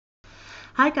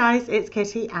Hi guys, it's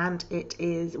Kitty and it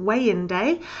is weigh-in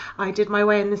day. I did my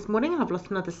weigh-in this morning and I've lost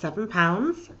another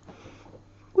 £7.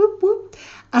 Whoop whoop.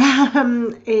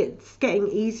 It's getting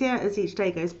easier as each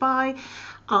day goes by.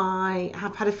 I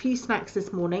have had a few snacks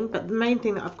this morning, but the main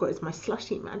thing that I've got is my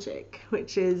slushy magic,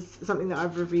 which is something that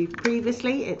I've reviewed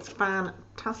previously. It's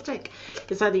fantastic.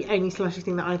 It's like the only slushy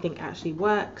thing that I think actually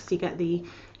works. You get the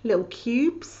little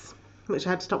cubes, which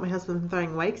I had to stop my husband from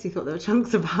throwing away because he thought they were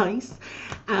chunks of ice.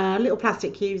 Little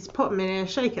plastic cubes, put them in here,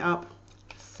 shake it up,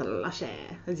 slushy.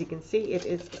 As you can see, it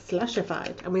is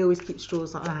slushified, and we always keep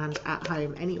straws on hand at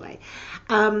home anyway.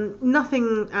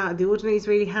 Nothing out of the ordinary has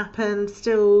really happened.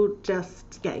 Still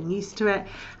just getting used to it.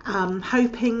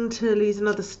 Hoping to lose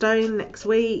another stone next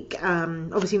week.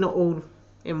 Obviously not all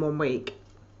in 1 week,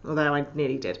 although I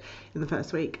nearly did in the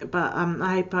first week, but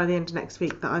I hope by the end of next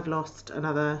week that I've lost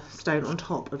another stone on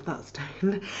top of that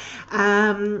stone.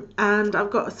 And I've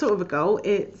got sort of a goal.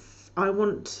 I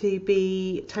want to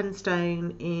be 10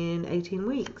 stone in 18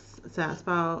 weeks, so that's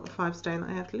about 5 stone that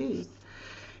I have to lose.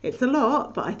 It's a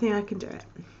lot, but I think I can do it,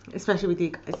 especially with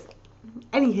you guys.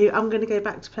 Anywho, I'm going to go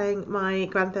back to playing my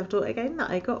Grand Theft Auto game that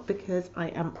I got because I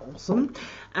am awesome,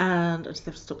 and I just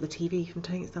have to stop the TV from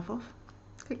turning itself off.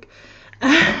 Click.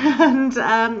 And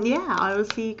yeah, I will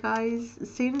see you guys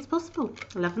as soon as possible.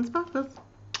 Love and sparkles.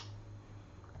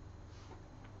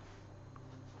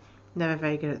 Never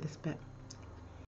very good at this bit.